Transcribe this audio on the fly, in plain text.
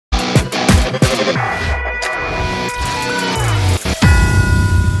How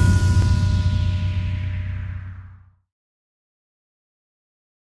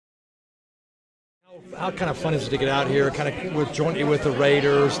kind of fun is it to get out here, kind of with jointly with the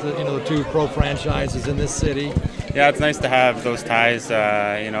Raiders, the two pro franchises in this city? Yeah, it's nice to have those ties.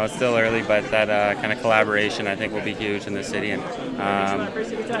 It's still early, but that kind of collaboration I think will be huge in the city, and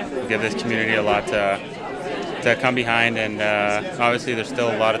give this community a lot to come behind. And obviously, there's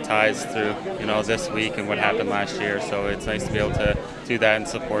still a lot of ties through this week and what happened last year. So it's nice to be able to do that and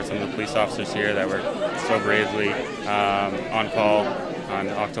support some of the police officers here that were so bravely on call on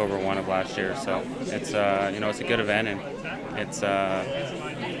October 1 of last year. So it's it's a good event, and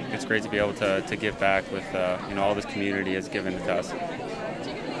it's great to be able to give back with all this community has given to us.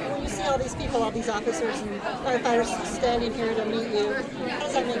 When you see all these people, all these officers and firefighters standing here to meet you, how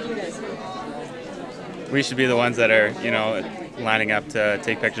does that make you guys feel? We should be the ones that are lining up to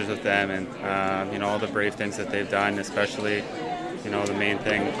take pictures with them, and all the brave things that they've done, especially the main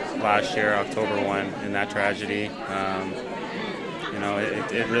thing last year, October 1, in that tragedy.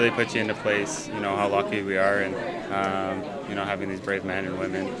 It really puts you into place, how lucky we are, and having these brave men and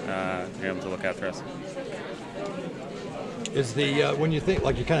women able to look after us. Is when you think,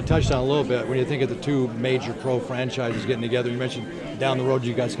 like you kind of touched on a little bit, when you think of the two major pro franchises getting together, you mentioned down the road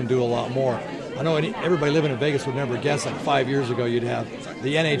you guys can do a lot more. I know everybody living in Vegas would never guess, like 5 years ago, you'd have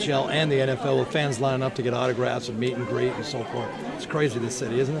the NHL and the NFL with fans lining up to get autographs and meet and greet and so forth. It's crazy, this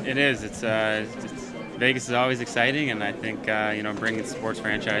city, isn't it? It is. It's Vegas is always exciting, and I think bringing sports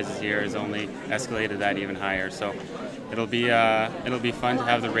franchises here has only escalated that even higher. So it'll be fun to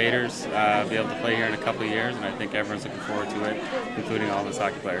have the Raiders be able to play here in a couple of years, and I think everyone's looking forward to it, including all the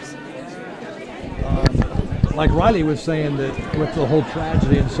hockey players. Like Riley was saying, that with the whole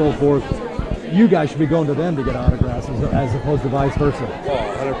tragedy and so forth, you guys should be going to them to get autographs as opposed to vice versa.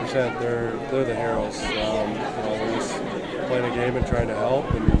 Well, 100%. They're the heroes. We're just playing a game and trying to help,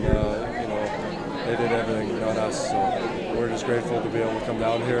 and they did everything, not us. So we're just grateful to be able to come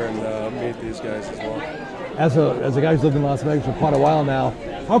down here and meet these guys as well. As a guy who's lived in Las Vegas for quite a while now,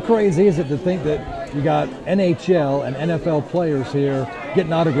 how crazy is it to think that you got NHL and NFL players here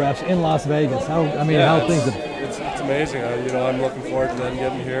getting autographs in Las Vegas? How things have... It's amazing. I'm looking forward to them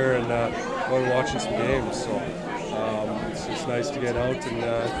getting here and going and watching some games. So it's just nice to get out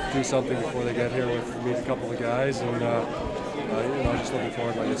and do something before they get here meet a couple of guys, and just looking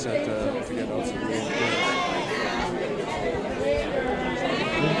forward, like I said, to getting out some games.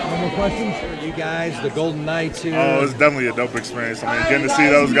 Any more questions for you guys, the Golden Knights here? Oh, it's definitely a dope experience. I mean, getting to see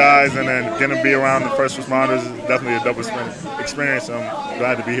those guys and then getting to be around the first responders is definitely a dope experience. I'm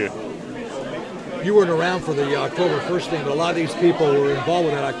glad to be here. You weren't around for the October 1st thing, but a lot of these people were involved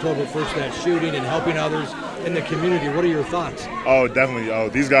with that October 1st, that shooting and helping others in the community. What are your thoughts? Oh, definitely. Oh,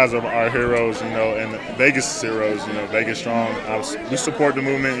 these guys are our heroes, and Vegas heroes, Vegas strong. We support the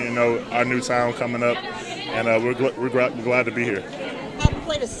movement, our new town coming up, and we're glad to be here. I haven't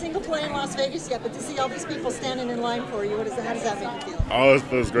played a single play in Las Vegas yet, but to see all these people standing in line for you, how does that make you feel? Oh, it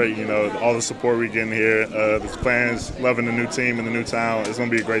feels great, all the support we're getting here, the fans loving the new team and the new town. It's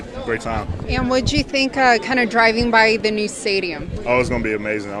going to be a great time. And what do you think kind of driving by the new stadium? Oh, it's going to be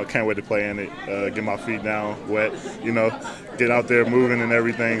amazing. I can't wait to play in it, get my feet down wet, get out there moving and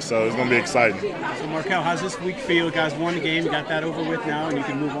everything, so it's going to be exciting. So, Markel, how's this week feel? You guys won the game, you got that over with now, and you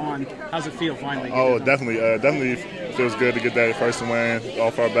can move on. How's it feel finally? Oh, definitely feels good to get that first win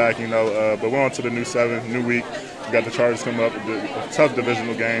off our back, but we're on to the new 7, new week. We got the Chargers coming up, a tough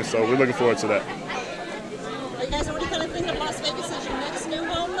divisional game, so we're looking forward to that. Are you guys already kind of thinking Las Vegas as your next new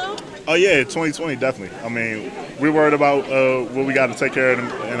home, though? Oh, yeah, 2020, definitely. I mean, we're worried about what we got to take care of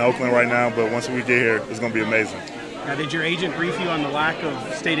in Oakland right now, but once we get here, it's going to be amazing. Now, did your agent brief you on the lack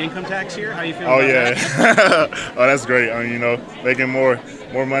of state income tax here? How you feel about that? Oh, that's great. I mean, making more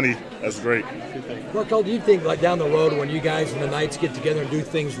money, that's great. Markel, do you think, like down the road, when you guys and the Knights get together and do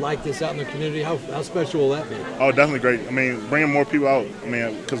things like this out in the community, how special will that be? Oh, definitely great. I mean, bringing more people out. I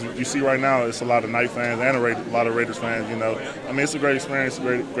mean, because you see right now, it's a lot of Knight fans and a lot of Raiders fans. I mean, it's a great experience.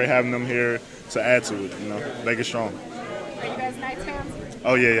 Great having them here to add to it. Make it strong. Are you guys Knights fans?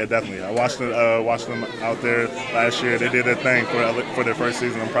 Oh yeah, definitely. I watched them out there last year. They did their thing for their first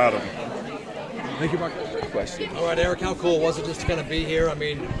season. I'm proud of them. Thank you, Mark. Great question. All right, Eric, how cool was it just to kind of be here? I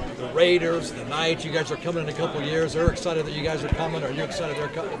mean, the Raiders, the Knights, you guys are coming in a couple of years. They're excited that you guys are coming. Are you excited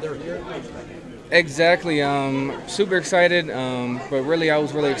they're here? Exactly. Super excited, but really I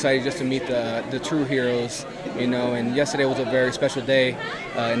was really excited just to meet the true heroes, and yesterday was a very special day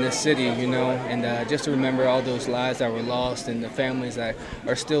in this city, and just to remember all those lives that were lost and the families that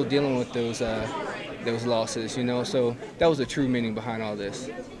are still dealing with those there was losses, you know. So that was the true meaning behind all this.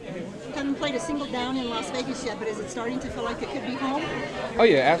 You haven't played a single down in Las Vegas yet, but is it starting to feel like it could be home? Oh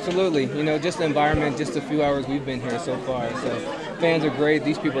yeah, absolutely. You know, just the environment, just the few hours we've been here so far. So fans are great.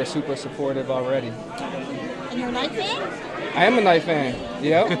 These people are super supportive already. And you're a Knight fan? I am a Knight fan.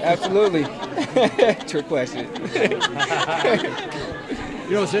 Yep, absolutely. Trick question.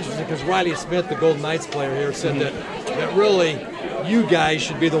 You know, it's interesting because Riley Smith, the Golden Knights player here, said that really you guys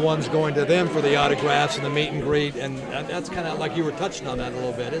should be the ones going to them for the autographs and the meet and greet, and that's kind of like you were touching on that a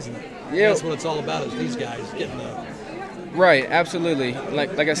little bit, isn't it? Yeah. That's what it's all about, is these guys getting the... Right, absolutely.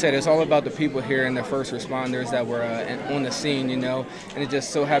 Like I said, it's all about the people here and the first responders that were on the scene, you know. And it just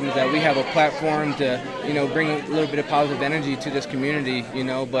so happens that we have a platform to, you know, bring a little bit of positive energy to this community, you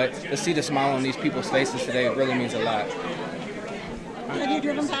know. But to see the smile on these people's faces today, it really means a lot. Have you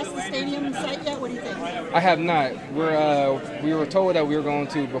driven past the stadium site yet? What do you think? I have not. We were told that we were going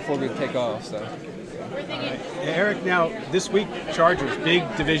to before we take off. So. Eric, now this week, Chargers, big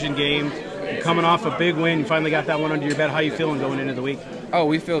division game. You're coming off a big win. You finally got that one under your belt. How are you feeling going into the week? Oh,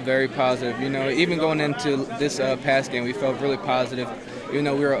 we feel very positive. You know, even going into this past game, we felt really positive. You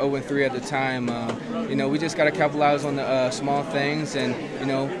know, we were 0-3 at the time. You know, we just got to capitalize on the small things, and, you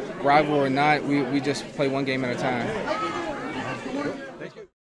know, rival or not, we just play one game at a time.